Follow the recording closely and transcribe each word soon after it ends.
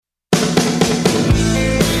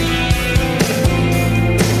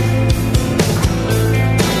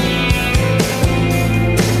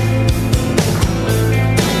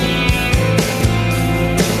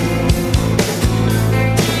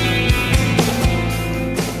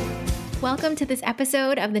Welcome to this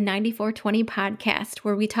episode of the 9420 podcast,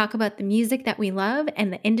 where we talk about the music that we love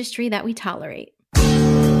and the industry that we tolerate.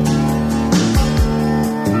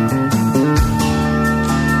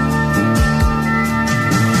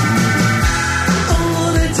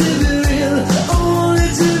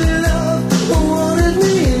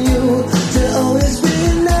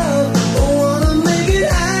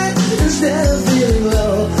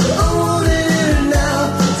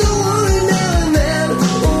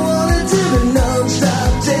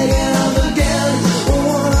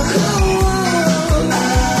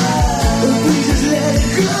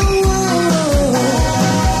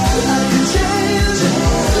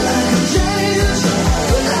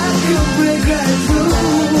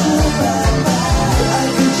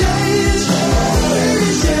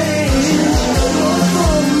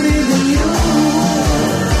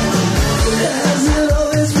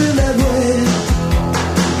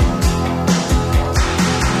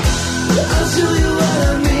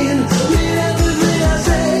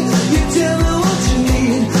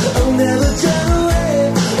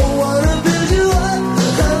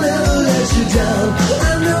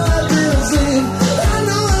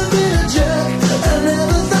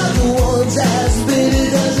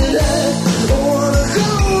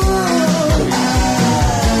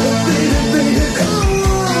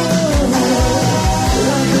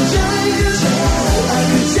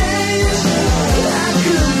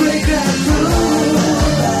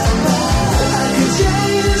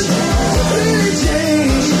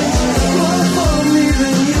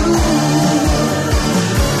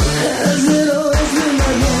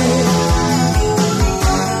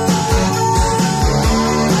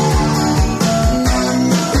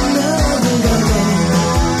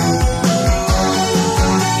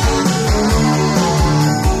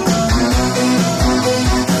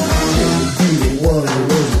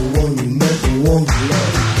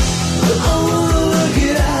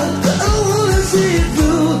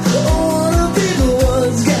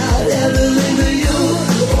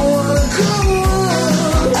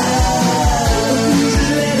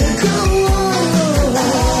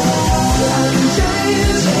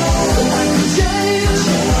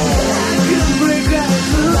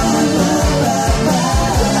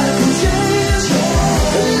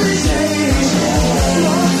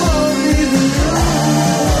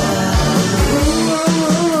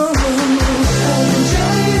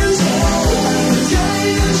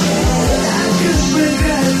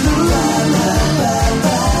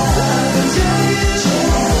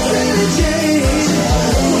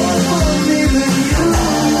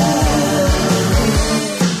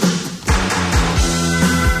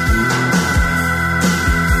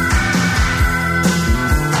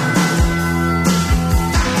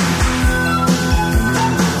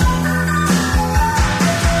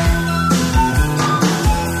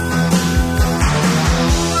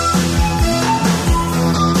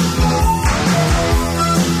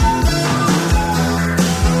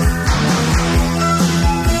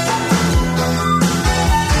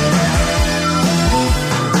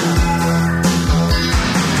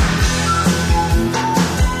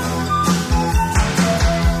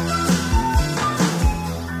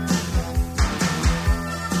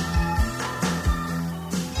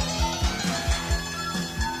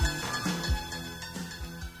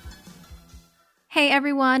 Hey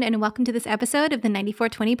everyone, and welcome to this episode of the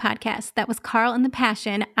 9420 podcast. That was Carl and the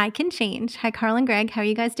Passion, I Can Change. Hi Carl and Greg, how are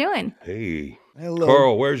you guys doing? Hey. Hello.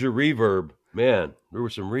 Carl, where's your reverb? Man, there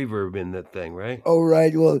was some reverb in that thing, right? Oh,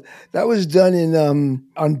 right. Well, that was done in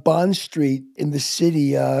on Bond Street in the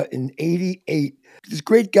city in '88. This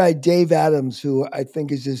great guy, Dave Adams, who I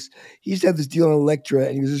think is just, he used to have this deal on Elektra,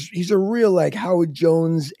 and he's a real like Howard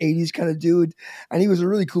Jones 80s kind of dude. And he was a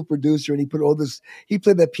really cool producer, and he put all this, he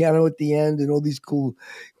played that piano at the end and all these cool,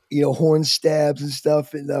 horn stabs and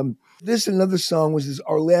stuff. And this another song was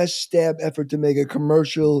our last stab effort to make a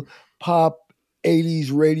commercial pop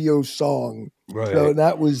 80s radio song. Right. So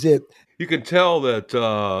that was it. You can tell that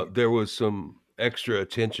there was some extra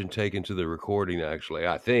attention taken to the recording, actually,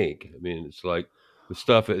 I think. I mean, it's like the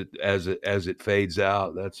stuff as it fades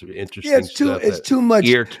out, that's interesting. Yeah, it's too much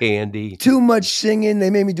ear candy. Too much singing. They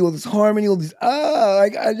made me do all this harmony, all these,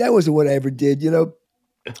 that wasn't what I ever did,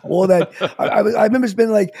 all that. I remember it's been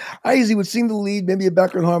like, I usually would sing the lead, maybe a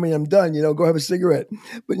background harmony, I'm done, go have a cigarette.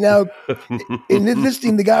 But now in this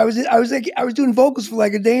team, the guy I was doing vocals for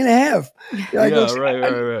like a day and a half. Right.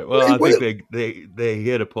 Well, I think they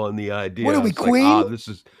hit upon the idea. What are we, it's Queen? Like,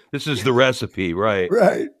 this is the recipe, right?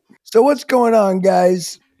 Right. So what's going on,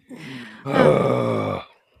 guys? Well,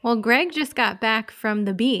 Greg just got back from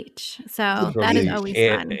the beach, so that is always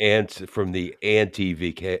fun. And from the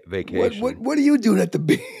vacation. What are you doing at the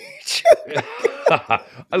beach? beach.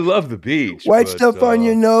 I love the beach. White but, stuff on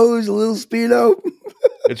your nose, a little Speedo.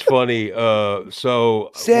 It's funny.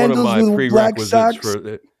 So Sandals one of my with black prerequisites socks.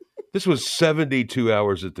 for this was 72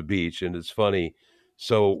 hours at the beach, and it's funny.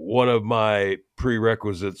 So one of my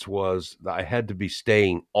prerequisites was that I had to be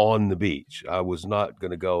staying on the beach. I was not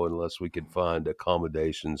going to go unless we could find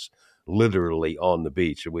accommodations literally on the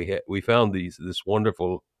beach. And we found this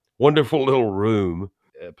wonderful little room,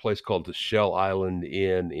 a place called the Shell Island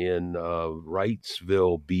Inn in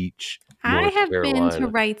Wrightsville Beach, I North have been to Carolina.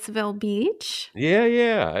 Wrightsville Beach. Yeah.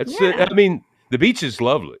 It's Yeah. I mean, the beach is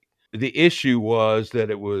lovely. The issue was that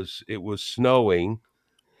it was snowing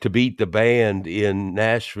to beat the band in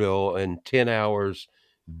Nashville, and 10 hours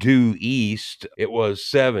due east, it was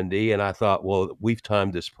 70. And I thought, well, we've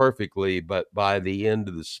timed this perfectly. But by the end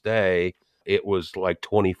of the stay, it was like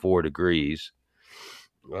 24 degrees.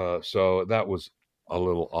 So that was a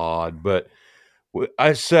little odd. But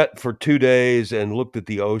I sat for 2 days and looked at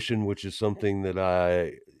the ocean, which is something that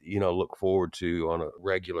I, look forward to on a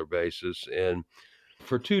regular basis. And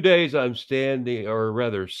for 2 days, I'm standing, or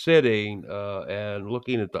rather sitting, and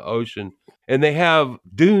looking at the ocean. And they have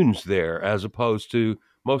dunes there, as opposed to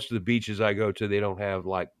most of the beaches I go to. They don't have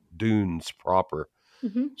like dunes proper.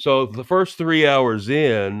 Mm-hmm. So the first 3 hours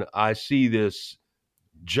in, I see this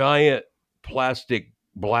giant plastic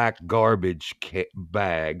black garbage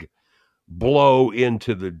bag blow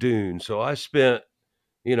into the dune. So I spent,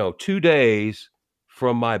 2 days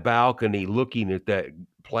from my balcony looking at that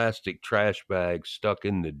plastic trash bag stuck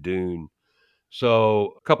in the dune.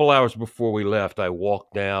 So a couple hours before we left, I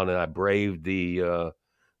walked down and I braved the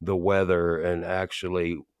weather and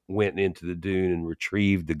actually went into the dune and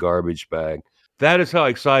retrieved the garbage bag. That is how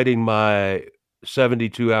exciting my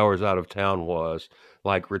 72 hours out of town was.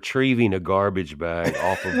 Like retrieving a garbage bag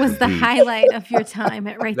off of Was the beach. highlight of your time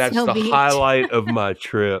at Wrightsville That's the Beach. highlight of my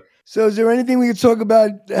trip. So is there anything we could talk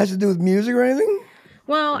about that has to do with music or anything?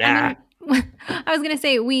 Well, Nah. I was going to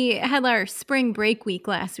say we had our spring break week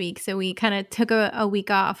last week, so we kind of took a week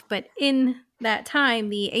off. But in that time,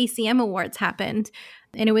 the ACM Awards happened,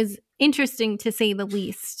 and it was interesting to say the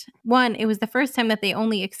least. One, it was the first time that they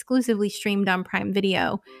only exclusively streamed on Prime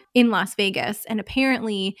Video in Las Vegas. And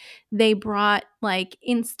apparently they brought like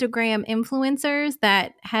Instagram influencers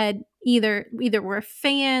that had either were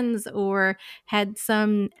fans or had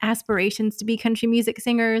some aspirations to be country music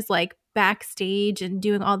singers, like backstage and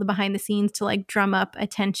doing all the behind the scenes to like drum up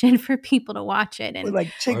attention for people to watch it. And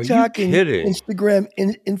Like TikTok and kidding? Instagram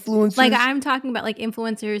influencers? like I'm talking about like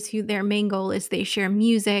influencers who their main goal is they share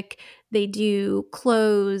music, they do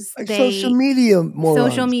clothes, Like they social media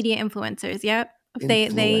morons. social media influencers. Yep. They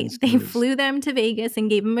Influencers. flew them to Vegas and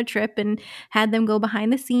gave them a trip and had them go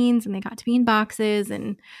behind the scenes, and they got to be in boxes,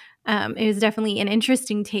 and it was definitely an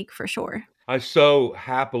interesting take for sure. I so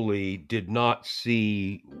happily did not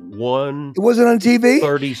see one It wasn't on TV?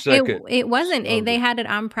 30-second. It wasn't. of They it. had it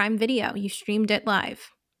on Prime Video. You streamed it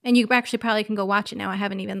live, and you actually probably can go watch it now. I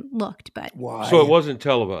haven't even looked, but Why? So it wasn't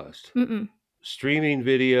televised. mm-mm. Streaming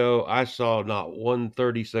video, I saw not one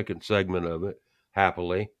 30-second segment of it,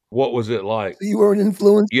 happily. What was it like? So you were an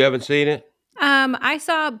influence? You haven't seen it? I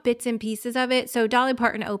saw bits and pieces of it. So Dolly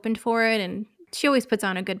Parton opened for it, and she always puts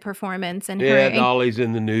on a good performance. And Yeah, her, Dolly's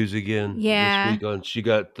in the news again. Yeah. This week she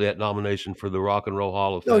got that nomination for the Rock and Roll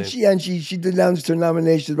Hall of No, Fame. she denounced her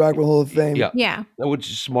nomination to the Rock and Roll Hall of Fame. Yeah. yeah, Which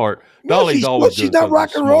is smart. No, Dolly's always she's doing not rock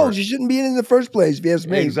something and roll. smart. She shouldn't be in the first place, if you ask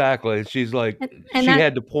me. Exactly. She's like, And she that-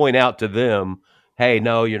 had to point out to them, hey,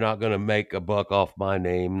 no, you're not going to make a buck off my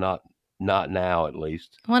name. Not now, at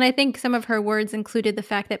least. well, and I think some of her words included the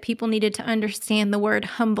fact that people needed to understand the word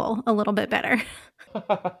humble a little bit better.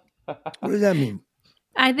 What does that mean?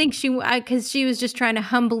 I think because she was just trying to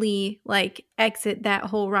humbly like exit that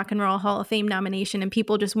whole Rock and Roll Hall of Fame nomination, and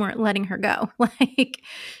people just weren't letting her go. Like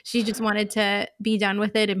she just wanted to be done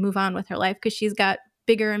with it and move on with her life because she's got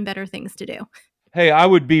bigger and better things to do. Hey, I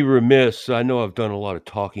would be remiss. I know I've done a lot of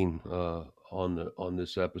talking on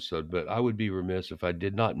this episode, but I would be remiss if I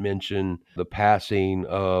did not mention the passing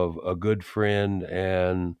of a good friend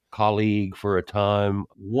and colleague for a time.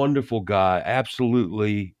 Wonderful guy,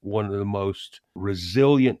 absolutely one of the most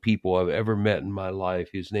resilient people I've ever met in my life.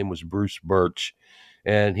 His name was Bruce Birch,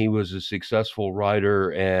 and he was a successful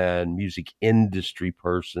writer and music industry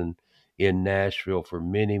person in Nashville for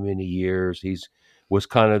many, many years. Was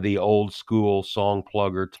kind of the old school song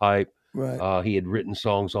plugger type. Right. He had written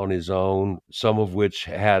songs on his own, some of which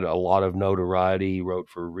had a lot of notoriety. He wrote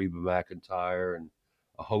for Reba McEntire and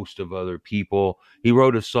a host of other people. He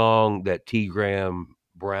wrote a song that T. Graham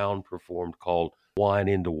Brown performed called Wine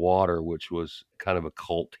into Water, which was kind of a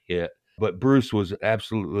cult hit. But Bruce was an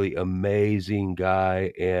absolutely amazing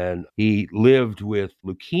guy, and he lived with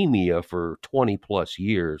leukemia for 20 plus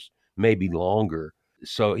years, maybe longer.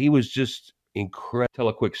 So he was just incredible. Tell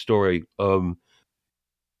a quick story.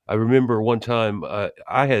 I remember one time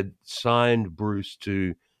I had signed Bruce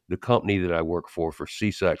to the company that I work for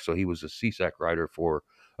CSAC. So he was a CSAC writer for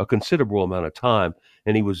a considerable amount of time.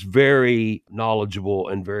 And he was very knowledgeable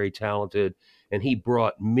and very talented. And he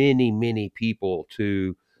brought many, many people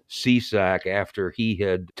to CSAC after he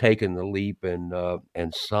had taken the leap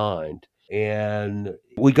and signed. And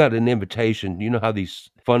we got an invitation. You know how these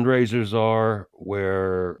fundraisers are,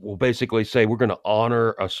 where we'll basically say we're going to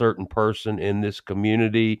honor a certain person in this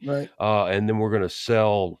community, Right. and then we're going to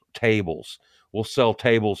sell tables. We'll sell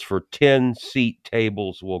tables for 10-seat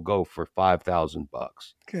tables. We'll go for $5,000.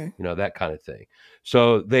 Okay. You know, that kind of thing.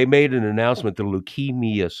 So they made an announcement. The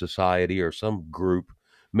Leukemia Society or some group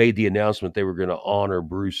made the announcement they were going to honor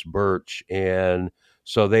Bruce Birch, and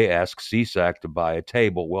so they asked CSAC to buy a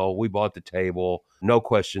table. Well, we bought the table, no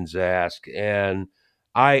questions asked, and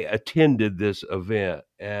I attended this event,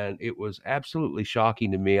 and it was absolutely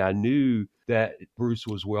shocking to me. I knew that Bruce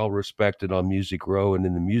was well respected on Music Row and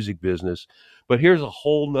in the music business, but here's a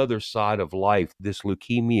whole nother side of life, this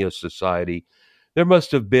Leukemia Society. There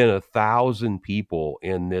must have been 1,000 people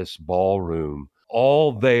in this ballroom,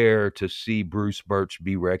 all there to see Bruce Birch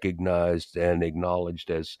be recognized and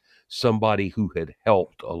acknowledged as somebody who had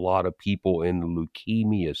helped a lot of people in the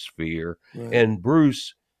leukemia sphere. Right. And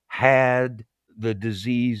Bruce had the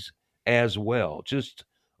disease as well, just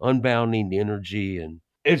unbounding energy. And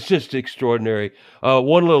it's just extraordinary.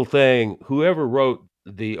 One little thing, whoever wrote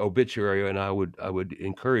the obituary, and I would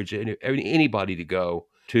encourage anybody to go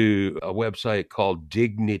to a website called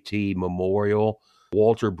Dignity Memorial.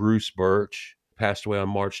 Walter Bruce Birch passed away on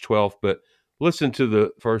March 12th, but listen to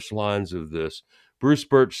the first lines of this. Bruce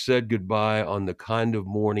Birch said goodbye on the kind of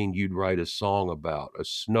morning you'd write a song about, a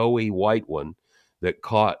snowy white one that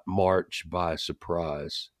caught March by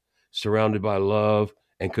surprise. Surrounded by love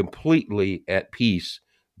and completely at peace,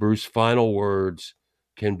 Bruce's final words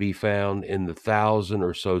can be found in the 1,000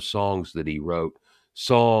 or so songs that he wrote,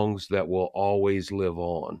 songs that will always live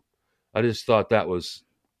on. I just thought that was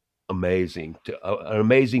amazing, an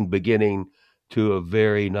amazing beginning to a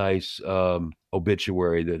very nice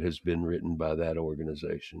obituary that has been written by that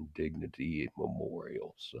organization, Dignity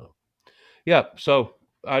Memorial. So, yeah. So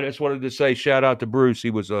I just wanted to say shout out to Bruce. He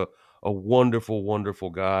was a wonderful,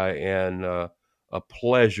 wonderful guy and a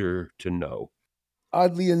pleasure to know.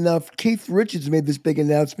 Oddly enough, Keith Richards made this big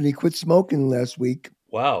announcement. He quit smoking last week.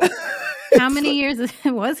 Wow. How many years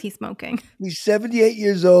was he smoking? He's 78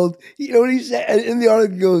 years old. You know what he said in the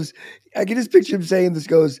article? Goes, I can just picture him saying this.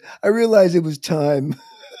 Goes, I realized it was time.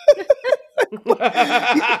 You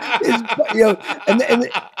know, and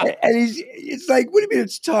he's. It's like, what do you mean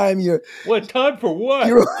it's time? What time for what?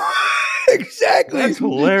 Exactly. That's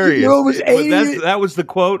hilarious. You're almost 80. That was the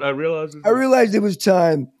quote. I realized it was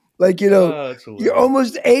time. Like, you're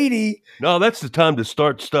almost 80. No, that's the time to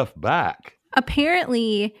start stuff back.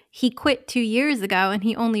 Apparently, he quit 2 years ago, and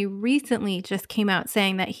he only recently just came out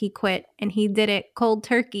saying that he quit, and he did it cold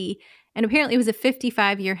turkey. And apparently, it was a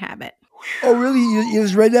 55-year habit. Oh, really? You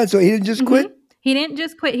just read that? So he didn't just quit? Mm-hmm. He didn't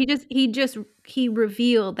just quit. He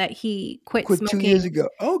revealed that he quit smoking 2 years ago.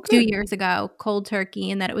 Oh, good. 2 years ago, cold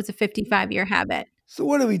turkey, and that it was a 55-year habit. So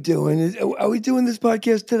what are we doing? Are we doing this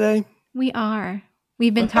podcast today? We are.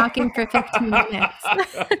 We've been talking for 15 minutes.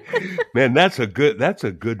 Man, that's a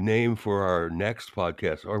good name for our next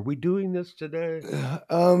podcast. Are we doing this today?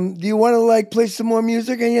 Do you want to play some more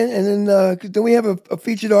music and then do we have a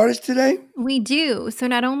featured artist today? We do. So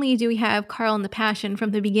not only do we have Carl and the Passion from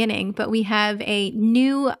the beginning, but we have a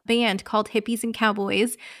new band called Hippies and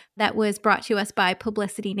Cowboys that was brought to us by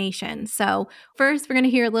Publicity Nation. So first, we're going to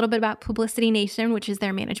hear a little bit about Publicity Nation, which is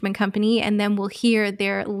their management company, and then we'll hear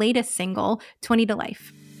their latest single, 20 to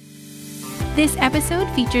Life. This episode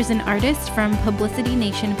features an artist from Publicity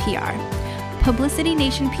Nation PR. Publicity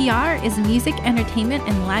Nation PR is a music, entertainment,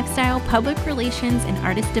 and lifestyle public relations and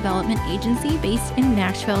artist development agency based in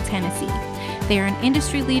Nashville, Tennessee. They are an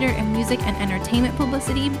industry leader in music and entertainment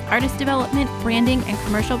publicity, artist development, branding, and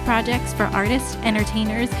commercial projects for artists,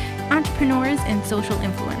 entertainers, entrepreneurs, and social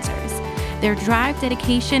influencers. Their drive,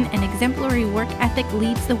 dedication, and exemplary work ethic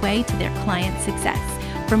leads the way to their clients'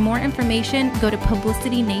 success. For more information, go to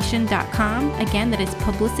publicitynation.com. Again, that is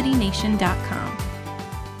publicitynation.com.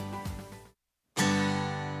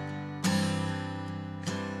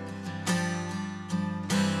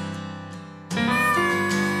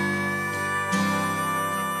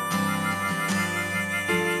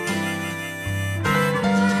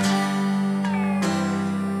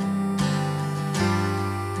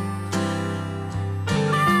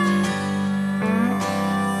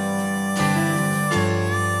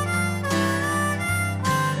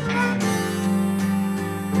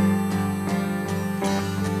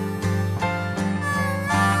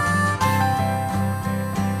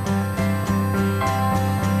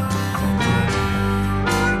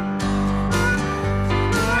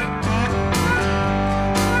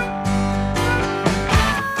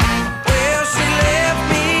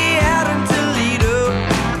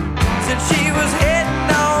 She was heading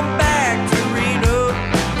on back to Reno.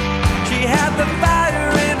 She had the fire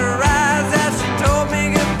in her eyes as she told me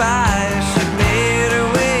goodbye. She made her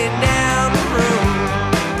way down the road.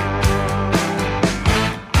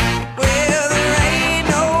 Well, there ain't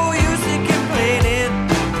no use in complaining.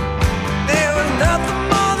 There was nothing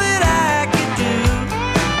more that I could do.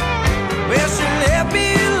 Well, she left me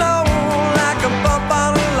alone like a bump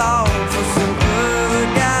on a log for some other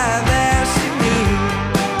guy that she knew.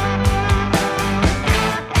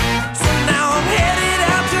 So now I'm headed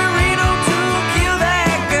out to Reno to kill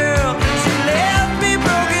that girl. She left me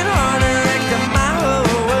broken hearted, wrecked my whole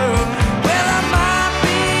world. Well, I might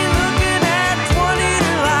be looking at 20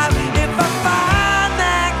 to life if I find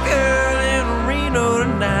that girl in Reno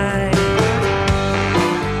tonight.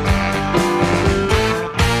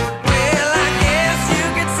 Well, I guess you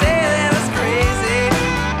could say that I was crazy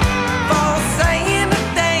for saying the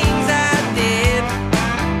things I did.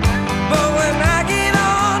 But when I get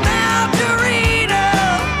on out to Reno,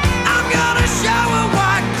 I'm gonna show her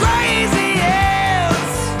what crazy is.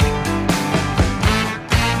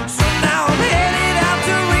 So now I'm headed out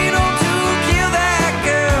to Reno to kill that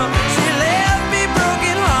girl. She left me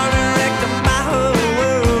broken hearted, wrecked my whole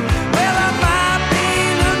world. Well, I might be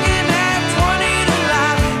looking at 20 to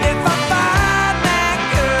life if I find that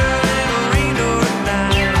girl in Reno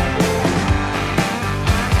tonight.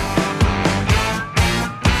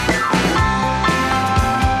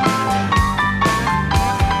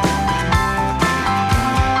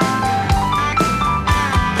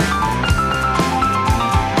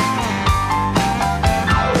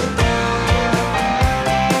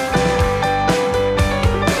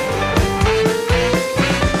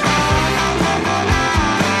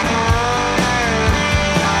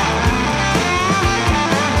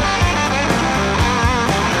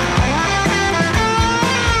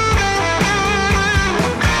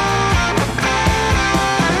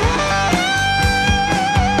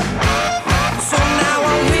 So now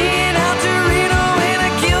I went out to Reno and I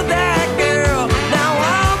killed that girl. Now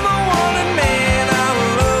I'm a wanted man all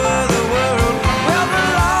over the world. Well, the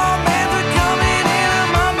lawmen are coming and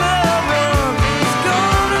I'm on the run. He's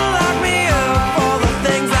gonna lock me up for the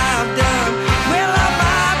things I've done. Well, I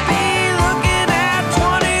might be looking at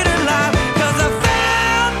 20 to life 'cause I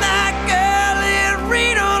found that girl in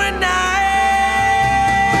Reno tonight.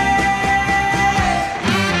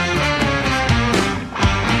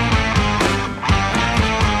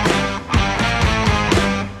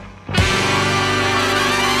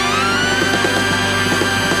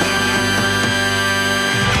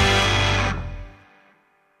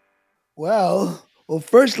 Well,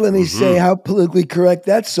 first let me say how politically correct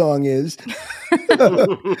that song is.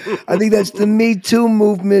 I think that's the Me Too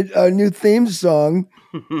movement new theme song.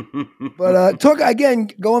 But talk again,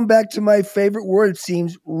 going back to my favorite word, it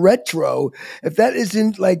seems retro. If that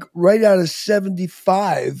isn't like right out of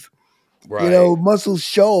 75, Right. you know, Muscle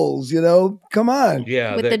Shoals, you know, come on.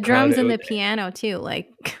 Yeah, With the that drums kinda- and the piano too, like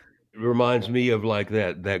It reminds me of like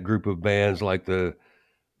that group of bands like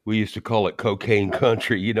we used to call it cocaine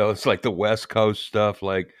country, you know, it's like the West Coast stuff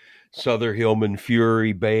like Southern Hillman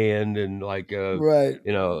Fury Band and like Right.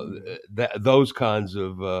 you know those kinds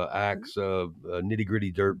of acts. Nitty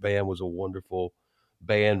Gritty Dirt Band was a wonderful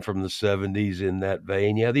band from the 70s in that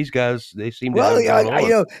vein. Yeah, these guys, they seem to Well, have yeah, going you on.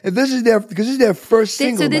 know, if this is because this is their first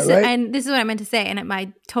single, this right? and this is what I meant to say, and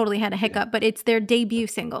I totally had a hiccup, but it's their debut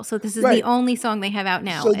single. So this is Right. the only song they have out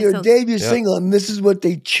now. So And their debut Yeah. single, and this is what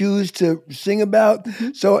they choose to sing about.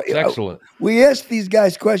 So It's excellent. we asked these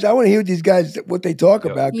guys questions. I want to hear these guys what they talk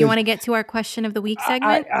Yep. about. You 'cause want to get to our question of the week I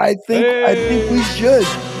segment? think we should.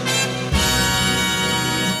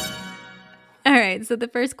 All right. So the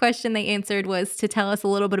first question they answered was to tell us a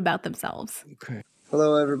little bit about themselves.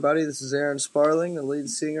 Hello, everybody. This is Aaron Sparling, the lead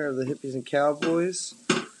singer of the Hippies and Cowboys.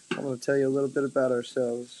 I'm going to tell you a little bit about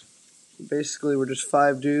ourselves. Basically, we're just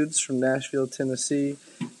 5 dudes from Nashville, Tennessee,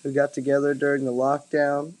 who got together during the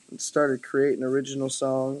lockdown and started creating original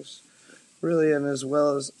songs, really, and as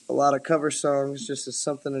well as a lot of cover songs, just as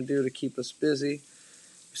something to do to keep us busy.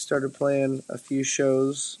 We started playing a few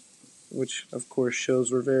shows, which, of course,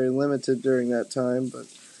 shows were very limited during that time, but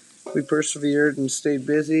we persevered and stayed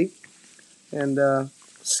busy. And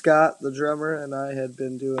Scott, the drummer, and I had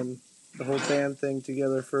been doing the whole band thing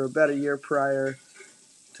together for about a year prior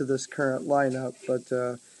to this current lineup. But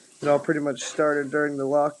it all pretty much started during the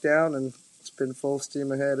lockdown, and it's been full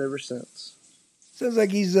steam ahead ever since. Sounds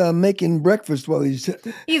like he's making breakfast while he's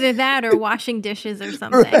Either that or washing dishes or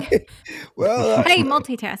something. right. Well, Hey,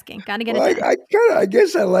 multitasking. Got to get well, it done. I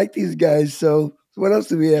guess I like these guys. So what else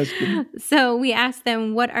do we ask them? So we asked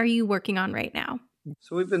them, what are you working on right now?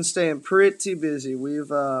 So we've been staying pretty busy.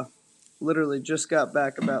 We've literally just got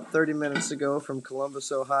back about 30 minutes ago from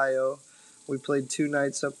Columbus, Ohio. We played 2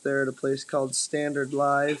 nights up there at a place called Standard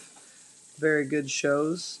Live. Very good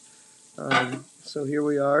shows. So here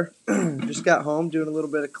we are. Just got home doing a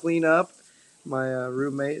little bit of cleanup. My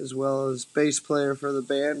roommate, as well as bass player for the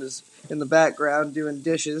band, is in the background doing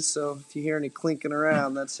dishes. So if you hear any clinking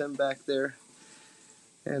around, that's him back there.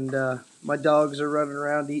 And my dogs are running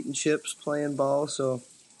around eating chips, playing ball. So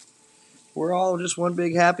we're all just one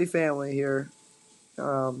big happy family here.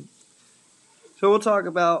 So we'll talk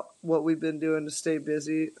about what we've been doing to stay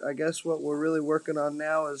busy. I guess what we're really working on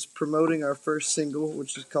now is promoting our first single,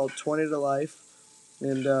 which is called 20 to Life.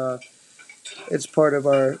 And it's part of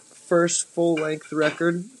our first full-length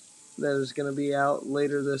record that is going to be out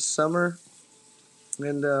later this summer.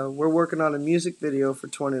 And we're working on a music video for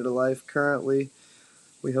 20 to Life currently.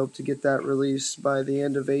 We hope to get that released by the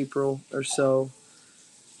end of April or so.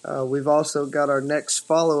 We've also got our next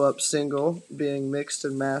follow-up single being mixed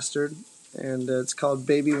and mastered, and it's called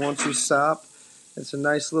Baby Won't You Stop. It's a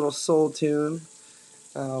nice little soul tune,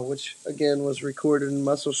 which again was recorded in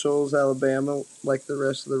Muscle Shoals, Alabama, like the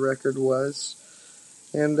rest of the record was.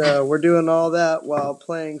 And we're doing all that while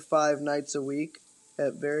playing 5 nights a week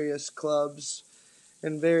at various clubs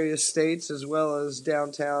in various states, as well as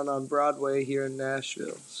downtown on Broadway here in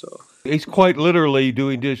Nashville. So He's quite literally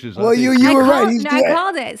doing dishes. I Well, think. you were right. I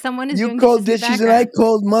called it. Someone is You doing called dishes in dishes the and I background.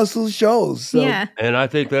 called Muscle Shoals. So. Yeah. And I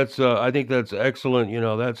think that's excellent. You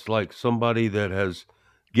know, that's like somebody that has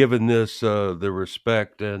given this the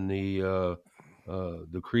respect and the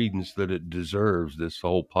credence that it deserves. This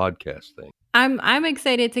whole podcast thing. I'm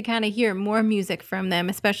excited to kind of hear more music from them,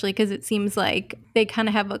 especially because it seems like they kind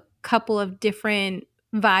of have a couple of different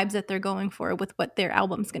vibes that they're going for with what their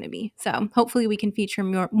album's going to be. So hopefully we can feature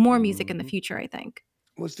more music in the future, I think.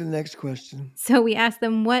 What's the next question? So we asked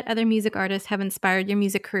them, what other music artists have inspired your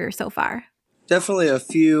music career so far? definitely a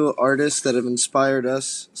few artists that have inspired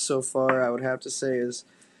us so far, I would have to say, is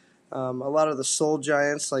a lot of the soul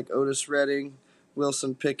giants like Otis Redding,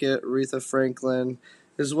 Wilson Pickett, Aretha Franklin,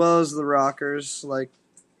 as well as the rockers like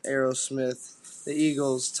Aerosmith, the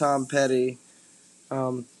Eagles, Tom Petty.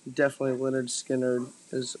 Definitely Leonard Skinner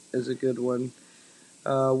is a good one.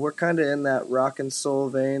 We're kind of in that rock and soul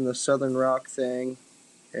vein, the southern rock thing,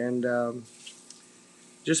 and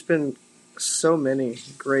just been so many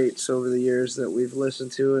greats over the years that we've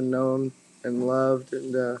listened to and known and loved,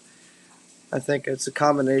 and I think it's a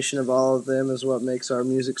combination of all of them is what makes our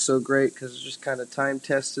music so great, because it's just kind of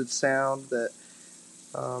time-tested sound that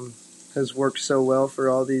has worked so well for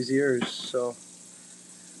all these years. So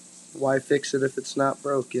why fix it if it's not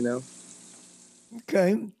broke, you know?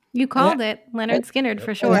 Okay. You called it Leonard Skinner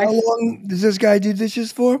for sure. And how long does this guy do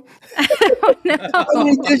dishes for? I don't know. How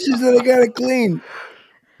many dishes that I gotta clean?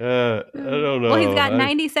 I don't know. Well, he's got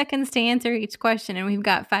 90 seconds to answer each question, and we've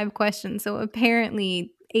got 5 questions, so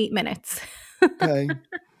apparently 8 minutes. Okay.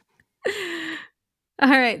 All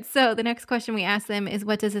right, so the next question we asked them is,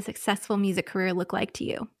 what does a successful music career look like to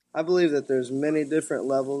you? I believe that there's many different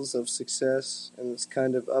levels of success, and it's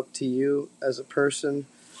kind of up to you as a person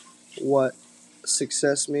what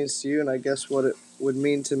success means to you. And I guess what it would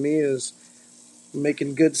mean to me is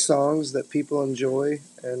making good songs that people enjoy,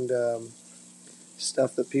 and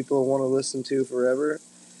stuff that people want to listen to forever.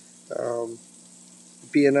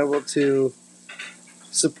 Being able to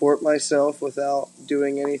support myself without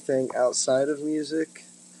doing anything outside of music.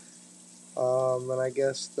 And I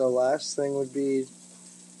guess the last thing would be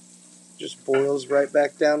just boils right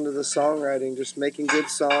back down to the songwriting, just making good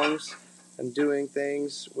songs and doing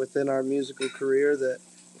things within our musical career that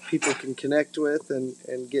people can connect with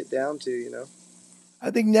and get down to, you know.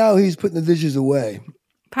 I think now he's putting the dishes away.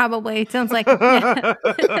 Probably. It sounds like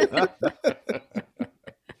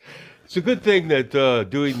It's a good thing that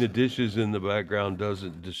doing the dishes in the background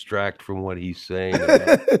doesn't distract from what he's saying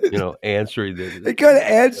about, answering It the. kind of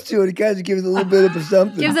adds to it. It kind of gives it a little bit of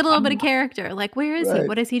something. gives it a little bit of character. Like, where is he? Right.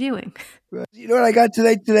 What is he doing? You know what I got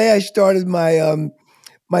today? Today I started my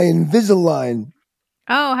my Invisalign.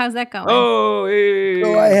 Oh, how's that going? Oh, hey.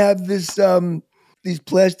 So I have this these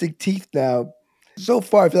plastic teeth now. So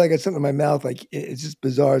far, I feel like I got something in my mouth. Like it's just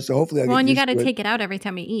bizarre. So hopefully, I Well, get and you used got to to it. take it out every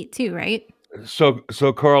time you eat too, right? So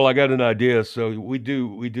Carl, I got an idea. So we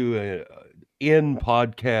do a in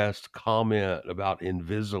podcast comment about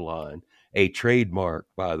Invisalign, a trademark,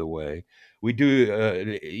 by the way. We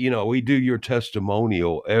do, we do your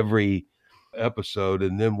testimonial every episode,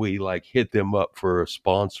 and then we hit them up for a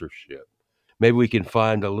sponsorship. Maybe we can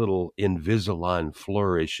find a little Invisalign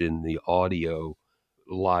flourish in the audio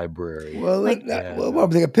library. Well, Like- well,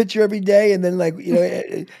 take a picture every day, and then like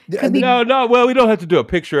I think No. Well, we don't have to do a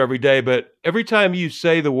picture every day, but every time you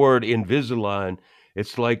say the word Invisalign,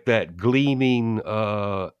 it's like that gleaming,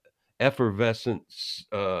 effervescent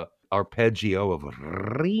arpeggio of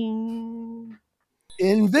ring.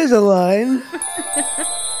 Invisalign.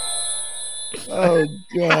 Oh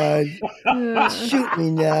God! Uh, Shoot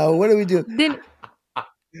me now. What do we do? then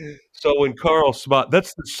So when Carl smile,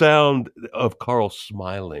 that's the sound of Carl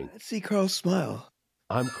smiling. Let's see Carl smile.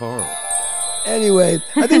 I'm Carl. Anyway,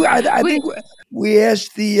 I think I We- think we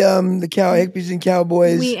asked the Hippies and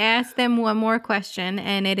Cowboys. we asked them one more question,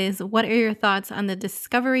 and it is, what are your thoughts on the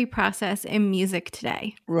discovery process in music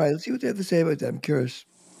today? Right. Let's see what they have to say about that. I'm curious.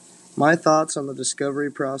 My thoughts on the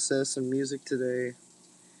discovery process in music today.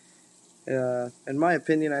 In my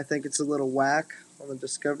opinion, I think it's a little whack on the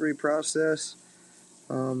discovery process.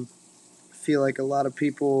 I feel like a lot of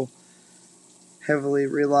people heavily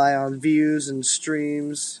rely on views and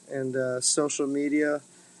streams and social media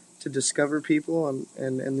to discover people.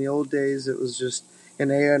 And in the old days, it was just an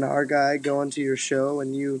A&R guy going to your show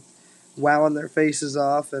and you wowing their faces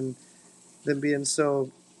off and them being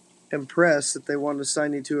so impressed that they wanted to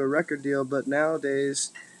sign you to a record deal. But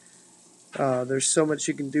nowadays, there's so much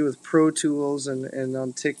you can do with Pro Tools and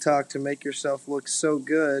on TikTok to make yourself look so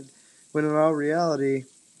good, when in all reality,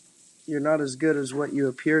 you're not as good as what you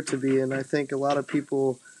appear to be. And I think a lot of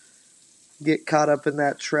people get caught up in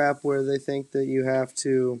that trap where they think that you have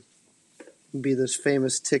to be this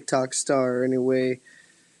famous TikTok star or any way,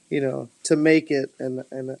 to make it. And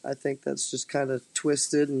I think that's just kind of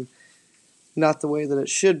twisted and not the way that it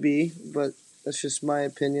should be, but that's just my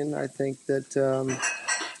opinion. I think that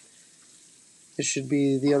it should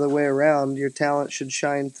be the other way around. Your talent should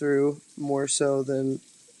shine through more so than,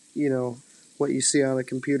 what you see on a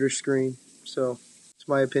computer screen. So it's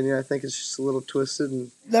my opinion. I think it's just a little twisted.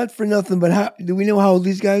 And Not for nothing, but how do we know how old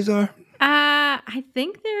these guys are? I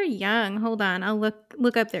think they're young. Hold on, I'll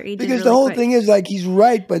look up their ages. Because really the whole quick. thing is like he's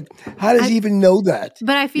right, but how does he even know that?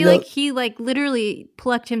 But I feel You know- like he literally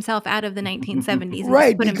plucked himself out of the 1970s and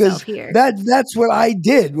Right, just put because himself here. that's what I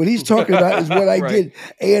did. What he's talking about is what I Right. did.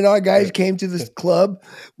 A&R guys came to this club,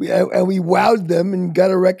 and we wowed them and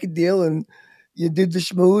got a record deal, and you did the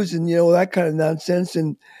schmooze and all that kind of nonsense.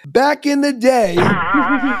 And back in the day,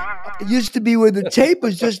 it used to be where the tape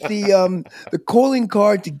was just the calling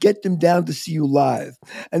card to get them down to see you live,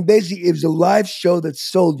 and basically it was a live show that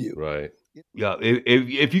sold you. Right. Yeah.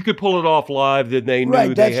 If you could pull it off live, then they knew Right,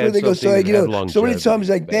 they that's had where they go. So, something like, that had so many times,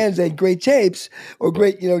 longevity, like bands, they had great tapes or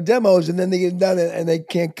great, demos, and then they get done and they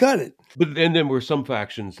can't cut it. But then there were some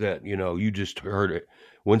factions that, you just heard it.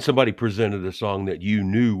 When somebody presented a song that you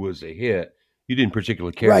knew was a hit, you didn't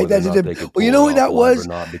particularly care Right, whether or that's a not they different. could Well, you pull know it what that off live was? or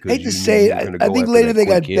not, because I hate to you say knew you it. were gonna I go think after later that they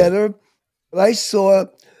got quick hit. better. But I saw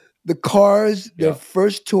the Cars, their Yeah.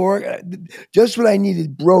 first tour, just what I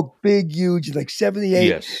needed, broke big, huge, like 78.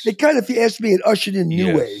 Yes. It kind of, if you asked me, it ushered in New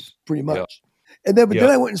Yes. Wave, pretty much. Yep. And then, but then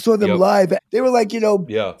Yep. I went and saw them Yep. live. They were like,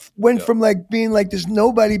 Yeah. went Yeah. from like being like this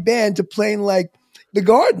nobody band to playing like the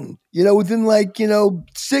Garden, within like,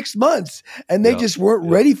 6 months. And they Yeah. just weren't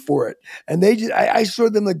Yeah. ready for it. And I saw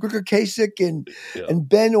them like Ricker Kasich and Yeah.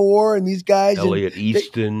 Ben Orr and these guys. and Elliot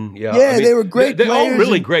Easton. Yeah. yeah, they were great They're all players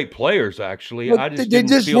really and- great players, actually. but I just they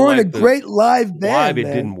didn't just feel weren't like a the great live band. live. It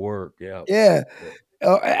man. didn't work. Yeah. Yeah.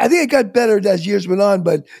 I think it got better as years went on,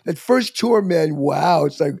 but that first tour, man, wow.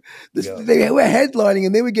 It's like Yeah. they were headlining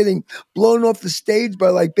and they were getting blown off the stage by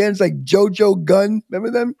like bands like JoJo Gunn. Remember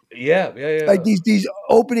them? Yeah. Like these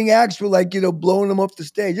opening acts were like, blowing them off the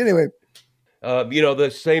stage. Anyway, The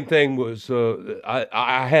same thing was.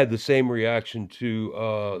 I had the same reaction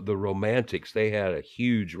to the Romantics. They had a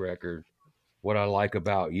huge record. What I Like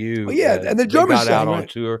About You. Oh, yeah, and the they drummer got out sang, on right?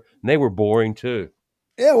 tour, and they were boring too.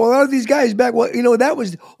 yeah, well, a lot of these guys back, that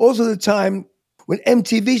was also the time when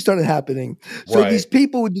MTV started happening. So Right. these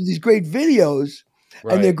people would do these great videos.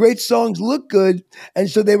 And their Right. great songs look good.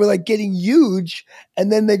 And so they were like getting huge.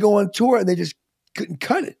 And then they go on tour and they just couldn't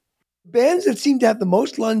cut it. Bands that seem to have the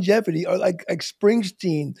most longevity are like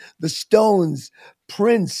Springsteen, the Stones,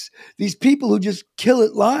 Prince, these people who just kill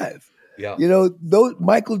it live. Yeah. Those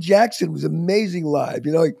Michael Jackson was amazing live,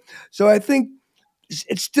 so I think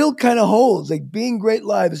it still kind of holds. Like being great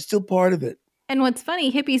live is still part of it. And what's funny,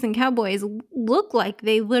 Hippies and Cowboys look like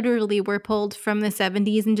they literally were pulled from the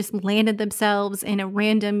 70s and just landed themselves in a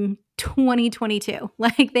random 2022.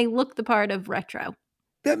 Like they look the part of retro.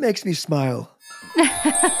 That makes me smile.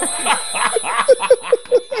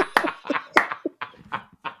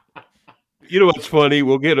 You know what's funny?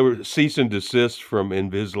 We'll get a cease and desist from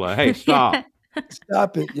Invisalign. Hey, stop.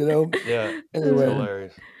 Stop it, Yeah. It's Anyway.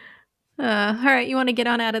 hilarious. All right, you want to get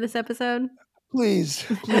on out of this episode? Please,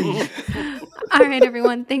 please. All right,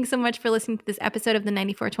 everyone. Thanks so much for listening to this episode of the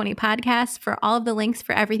 9420 podcast. For all of the links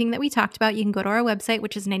for everything that we talked about, you can go to our website,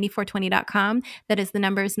 which is 9420.com. That is the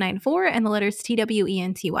numbers 94 and the letters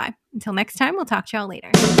TWENTY. Until next time, we'll talk to y'all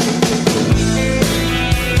later.